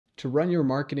To run your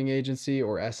marketing agency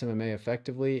or SMMA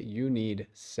effectively, you need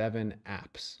 7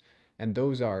 apps. And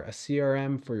those are a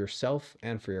CRM for yourself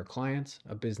and for your clients,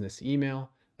 a business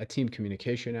email, a team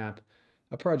communication app,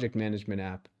 a project management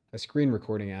app, a screen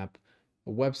recording app, a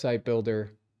website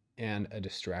builder, and a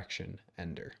distraction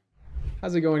ender.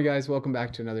 How's it going, guys? Welcome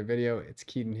back to another video. It's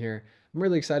Keaton here. I'm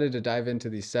really excited to dive into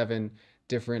these 7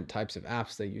 different types of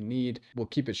apps that you need. We'll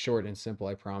keep it short and simple,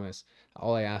 I promise.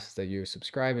 All I ask is that you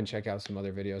subscribe and check out some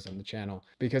other videos on the channel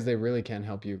because they really can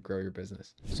help you grow your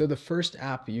business. So the first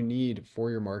app you need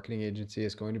for your marketing agency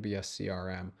is going to be a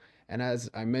CRM. And as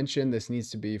I mentioned, this needs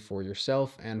to be for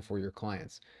yourself and for your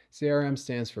clients. CRM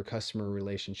stands for Customer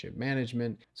Relationship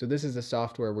Management. So this is the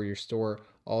software where you store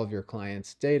all of your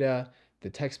clients' data, the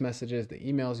text messages, the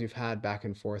emails you've had back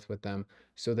and forth with them,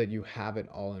 so that you have it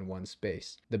all in one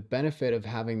space. The benefit of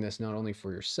having this not only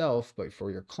for yourself, but for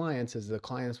your clients is the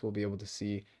clients will be able to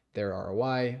see their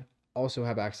ROI, also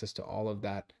have access to all of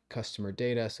that customer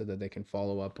data so that they can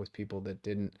follow up with people that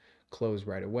didn't close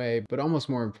right away. But almost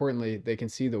more importantly, they can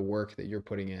see the work that you're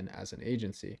putting in as an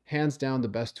agency. Hands down, the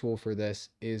best tool for this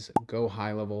is Go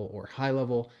HighLevel or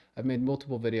HighLevel. I've made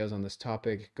multiple videos on this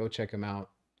topic. Go check them out.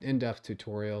 In-depth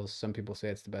tutorials. Some people say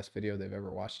it's the best video they've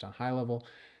ever watched on HighLevel.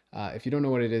 If you don't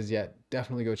know what it is yet,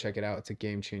 definitely go check it out. It's a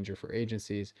game changer for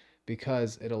agencies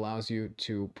because it allows you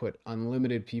to put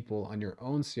unlimited people on your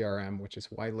own CRM, which is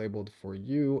white labeled for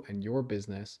you and your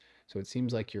business. So it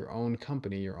seems like your own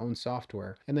company, your own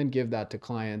software, and then give that to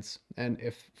clients. And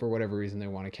if for whatever reason they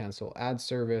want to cancel ad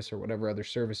service or whatever other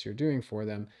service you're doing for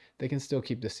them, they can still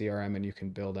keep the CRM and you can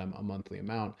bill them a monthly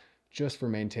amount just for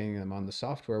maintaining them on the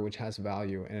software, which has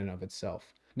value in and of itself.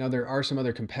 Now, there are some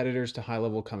other competitors to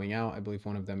HighLevel coming out. I believe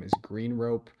one of them is Green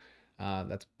Rope.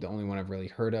 That's the only one I've really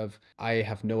heard of. I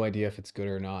have no idea if it's good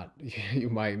or not.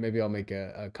 Maybe I'll make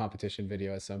a competition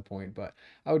video at some point, but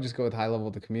I would just go with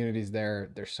HighLevel. The community's there.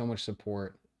 There's so much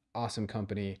support, awesome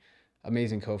company,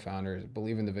 amazing co-founders,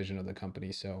 believe in the vision of the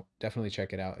company. So definitely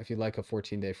check it out. If you'd like a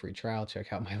 14-day free trial,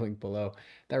 check out my link below.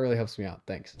 That really helps me out.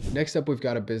 Thanks. Next up, we've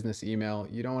got a business email.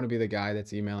 You don't want to be the guy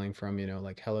that's emailing from,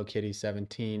 like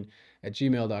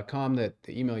hellokitty17@gmail.com, that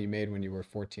the email you made when you were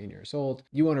 14 years old.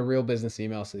 You want a real business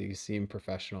email so that you seem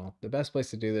professional. The best place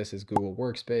to do this is Google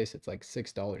Workspace. It's like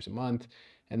 $6 a month.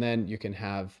 And then you can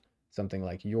have something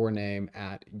like your name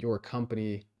at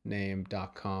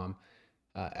yourcompanyname.com.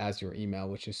 As your email,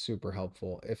 which is super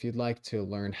helpful. If you'd like to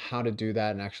learn how to do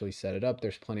that and actually set it up,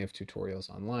 there's plenty of tutorials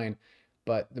online.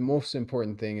 But the most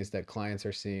important thing is that clients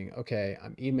are seeing, okay,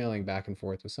 I'm emailing back and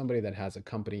forth with somebody that has a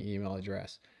company email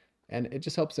address. And it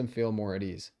just helps them feel more at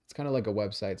ease. It's kind of like a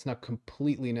website. It's not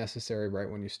completely necessary right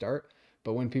when you start,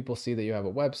 but when people see that you have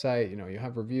a website, you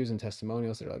have reviews and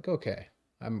testimonials, they're like, okay,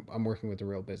 I'm working with a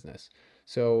real business.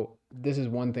 So this is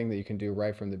one thing that you can do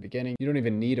right from the beginning. You don't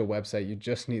even need a website. You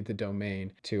just need the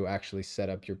domain to actually set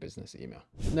up your business email.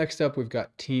 Next up, we've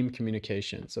got team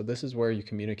communication. So this is where you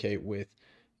communicate with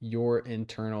your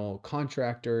internal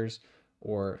contractors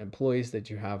or employees that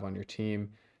you have on your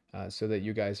team so that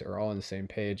you guys are all on the same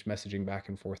page, messaging back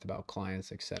and forth about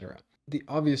clients, etc. The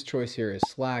obvious choice here is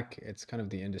Slack. It's kind of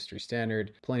the industry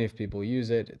standard. Plenty of people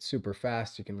use it. It's super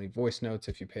fast. You can leave voice notes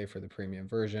if you pay for the premium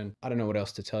version. I don't know what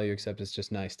else to tell you, except it's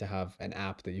just nice to have an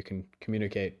app that you can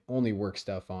communicate only work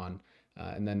stuff on.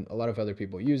 And then a lot of other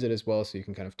people use it as well, so you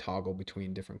can kind of toggle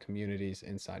between different communities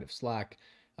inside of Slack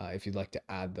if you'd like to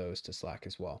add those to Slack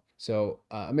as well. So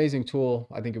amazing tool.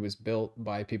 I think it was built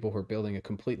by people who are building a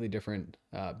completely different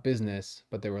business,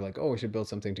 but they were like, oh, we should build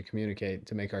something to communicate,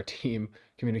 to make our team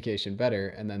communication better.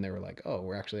 And then they were like, oh,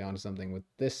 we're actually onto something with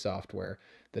this software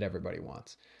that everybody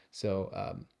wants. So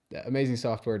amazing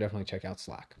software. Definitely check out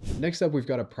Slack. Next up, we've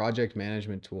got a project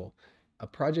management tool. A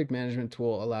project management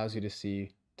tool allows you to see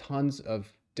tons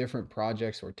of different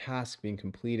projects or tasks being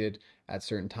completed at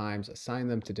certain times, assign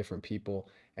them to different people,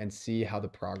 and see how the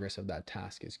progress of that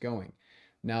task is going.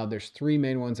 Now, there's 3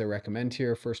 main ones I recommend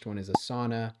here. First one is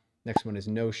Asana, next one is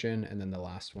Notion, and then the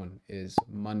last one is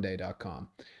Monday.com.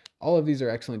 All of these are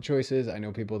excellent choices. I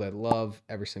know people that love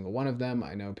every single one of them.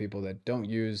 I know people that don't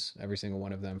use every single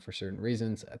one of them for certain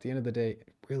reasons. At the end of the day,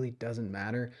 it really doesn't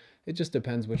matter. It just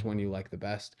depends which one you like the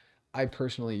best. I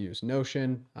personally use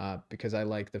Notion because I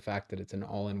like the fact that it's an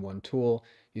all-in-one tool.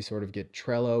 You sort of get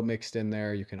Trello mixed in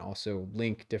there. You can also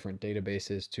link different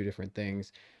databases to different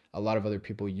things. A lot of other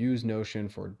people use Notion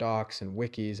for docs and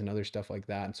wikis and other stuff like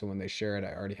that. And so when they share it,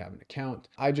 I already have an account.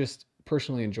 I just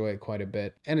personally enjoy it quite a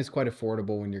bit, and it's quite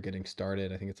affordable when you're getting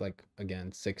started. I think it's like,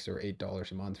 again, $6 or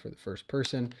 $8 a month for the first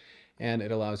person, and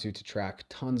it allows you to track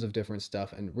tons of different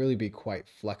stuff and really be quite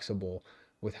flexible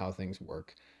with how things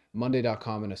work.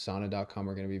 Monday.com and Asana.com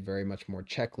are going to be very much more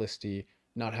checklisty,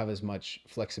 not have as much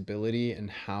flexibility in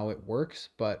how it works,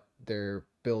 but they're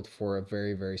built for a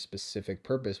very, very specific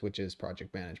purpose, which is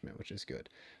project management, which is good.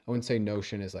 I wouldn't say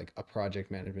Notion is like a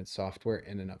project management software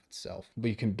in and of itself, but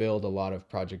you can build a lot of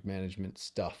project management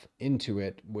stuff into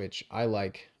it, which I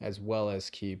like, as well as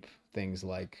keep things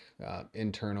like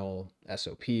internal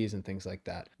SOPs and things like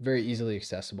that very easily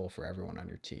accessible for everyone on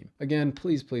your team. Again,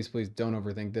 please, please, please don't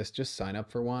overthink this. Just sign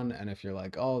up for one. And if you're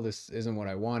like, oh, this isn't what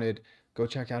I wanted, go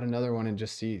check out another one and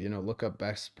just see, look up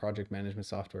best project management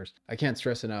softwares. I can't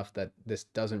stress enough that this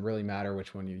doesn't really matter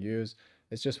which one you use.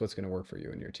 It's just what's going to work for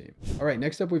you and your team. All right,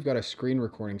 next up, we've got a screen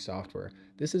recording software.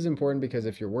 This is important because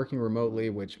if you're working remotely,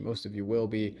 which most of you will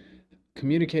be,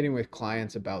 communicating with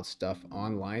clients about stuff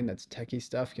online that's techie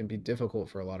stuff can be difficult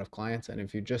for a lot of clients. And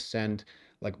if you just send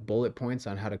like bullet points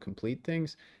on how to complete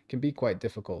things, it can be quite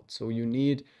difficult. So you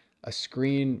need a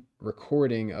screen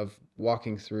recording of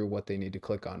walking through what they need to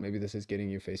click on. Maybe this is getting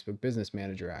you Facebook Business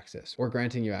Manager access, or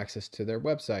granting you access to their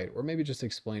website, or maybe just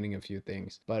explaining a few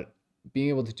things. But being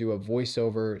able to do a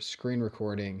voiceover screen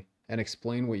recording and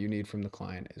explain what you need from the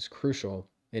client is crucial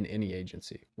in any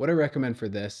agency. What I recommend for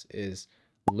this is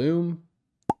Loom,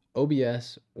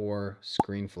 OBS, or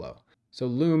ScreenFlow. So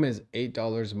Loom is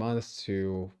 $8 a month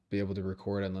to be able to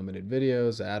record unlimited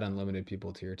videos, add unlimited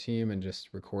people to your team, and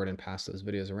just record and pass those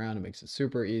videos around. It makes it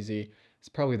super easy. It's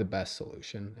probably the best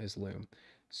solution is Loom.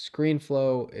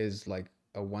 ScreenFlow is like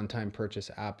a one-time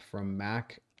purchase app from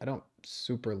Mac. I don't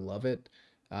super love it,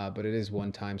 but it is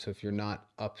one time. So if you're not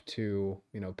up to,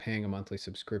 paying a monthly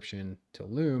subscription to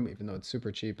Loom, even though it's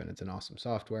super cheap and it's an awesome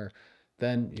software,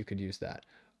 then you could use that.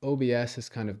 OBS is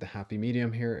kind of the happy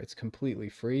medium here. It's completely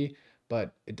free,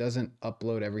 but it doesn't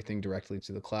upload everything directly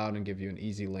to the cloud and give you an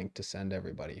easy link to send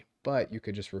everybody. But you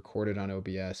could just record it on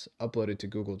OBS, upload it to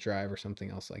Google Drive or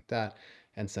something else like that,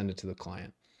 and send it to the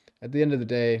client. At the end of the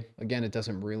day, again, it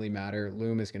doesn't really matter.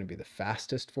 Loom is going to be the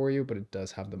fastest for you, but it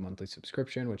does have the monthly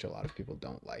subscription, which a lot of people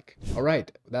don't like. All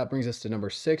right, that brings us to number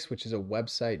 6, which is a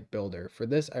website builder. For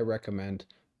this, I recommend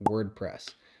WordPress.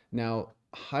 Now,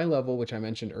 HighLevel, which I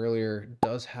mentioned earlier,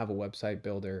 does have a website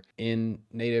builder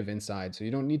native inside, so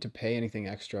you don't need to pay anything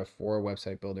extra for a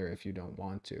website builder if you don't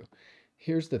want to.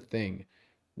 Here's the thing.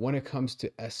 When it comes to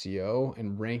SEO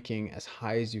and ranking as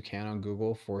high as you can on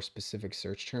Google for specific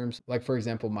search terms, like for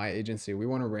example, my agency, we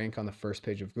want to rank on the first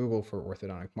page of Google for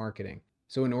orthodontic marketing.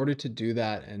 So in order to do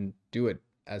that and do it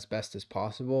as best as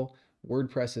possible,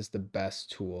 WordPress is the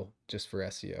best tool just for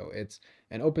SEO. It's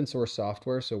an open source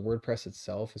software, so WordPress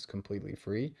itself is completely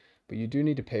free, but you do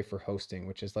need to pay for hosting,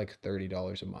 which is like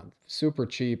 $30 a month. Super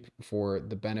cheap for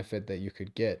the benefit that you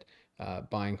could get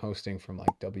buying hosting from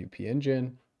like WP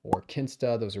Engine or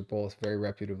Kinsta. Those are both very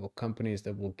reputable companies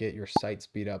that will get your site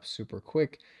speed up super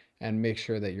quick and make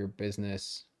sure that your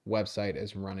business website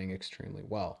is running extremely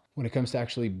well. When it comes to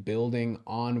actually building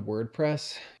on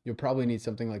WordPress, you'll probably need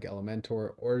something like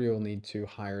Elementor, or you'll need to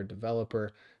hire a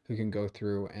developer who can go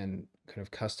through and kind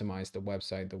of customize the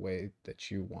website the way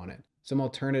that you want it. Some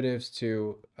alternatives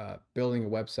to building a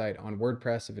website on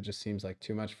WordPress, if it just seems like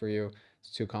too much for you,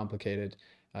 it's too complicated,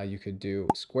 you could do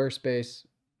Squarespace.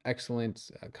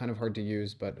 Excellent, kind of hard to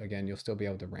use, but again, you'll still be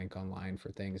able to rank online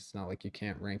for things. It's not like you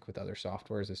can't rank with other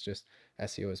softwares. It's just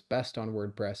SEO is best on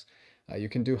WordPress. You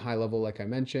can do HighLevel, like I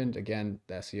mentioned. Again,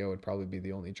 the SEO would probably be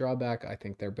the only drawback. I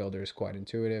think their builder is quite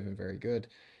intuitive and very good.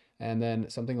 And then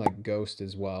something like Ghost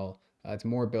as well. It's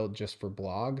more built just for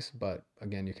blogs, but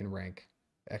again, you can rank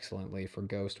excellently for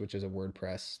Ghost, which is a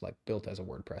WordPress, like built as a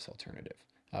WordPress alternative,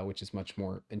 which is much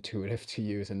more intuitive to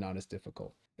use and not as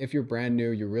difficult. If you're brand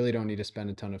new, you really don't need to spend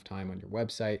a ton of time on your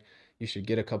website. You should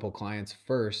get a couple clients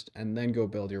first and then go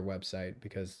build your website,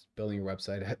 because building your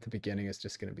website at the beginning is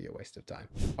just going to be a waste of time.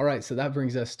 All right, so that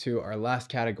brings us to our last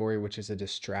category, which is a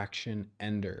distraction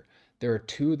ender. There are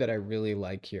two that I really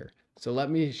like here. So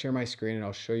let me share my screen and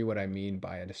I'll show you what I mean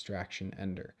by a distraction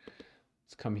ender.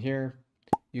 Let's come here.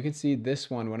 You can see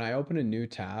this one. When I open a new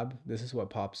tab, this is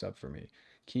what pops up for me.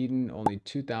 Keaton, only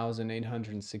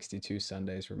 2,862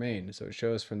 Sundays remain. So it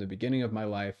shows from the beginning of my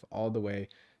life all the way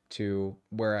to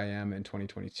where I am in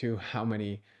 2022, how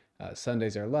many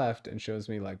Sundays are left, and shows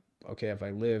me like, okay, if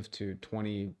I live to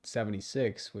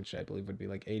 2076, which I believe would be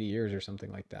like 80 years or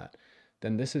something like that,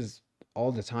 then this is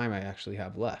all the time I actually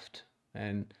have left.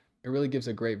 And it really gives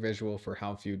a great visual for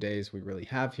how few days we really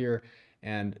have here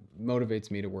and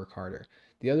motivates me to work harder.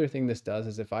 The other thing this does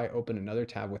is if I open another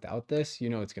tab without this,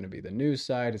 it's going to be the news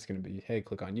side. It's going to be, hey,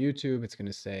 click on YouTube. It's going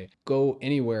to say, go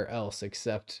anywhere else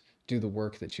except do the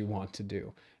work that you want to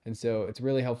do. And so it's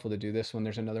really helpful to do this one.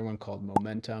 There's another one called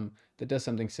Momentum that does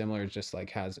something similar. It just like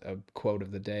has a quote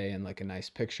of the day and like a nice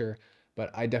picture.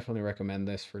 but I definitely recommend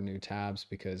this for new tabs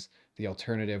because the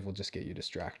alternative will just get you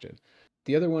distracted.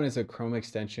 The other one is a Chrome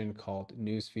extension called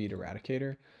Newsfeed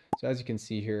Eradicator. So as you can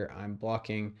see here, I'm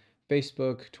blocking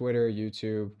Facebook, Twitter,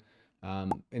 YouTube,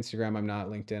 Instagram. I'm not,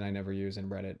 LinkedIn, I never use, and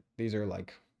Reddit. These are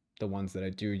like the ones that I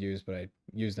do use, but I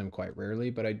use them quite rarely.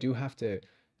 But I do have to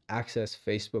access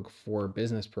Facebook for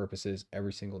business purposes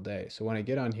every single day. So when I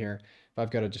get on here, if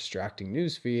I've got a distracting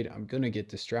news feed, I'm going to get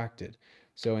distracted.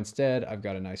 So instead, I've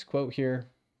got a nice quote here.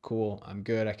 Cool, I'm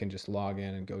good. I can just log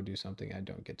in and go do something. I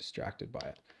don't get distracted by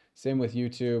it. Same with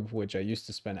YouTube, which I used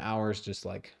to spend hours just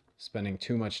like spending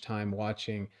too much time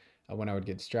watching when I would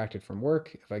get distracted from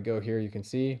work. If I go here, you can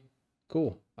see,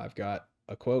 cool, I've got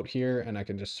a quote here and I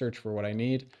can just search for what I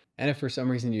need. And if for some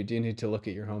reason you do need to look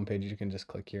at your homepage, you can just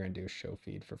click here and do show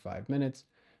feed for 5 minutes.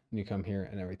 And you come here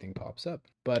and everything pops up.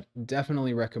 But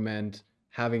definitely recommend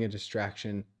having a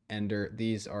distraction ender.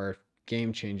 These are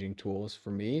game-changing tools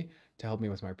for me to help me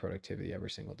with my productivity every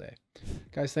single day.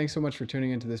 Guys, thanks so much for tuning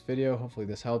into this video. Hopefully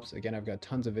this helps. Again, I've got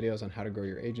tons of videos on how to grow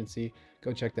your agency.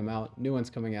 Go check them out. New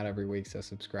ones coming out every week, so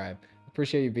subscribe.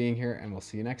 Appreciate you being here, and we'll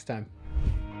see you next time.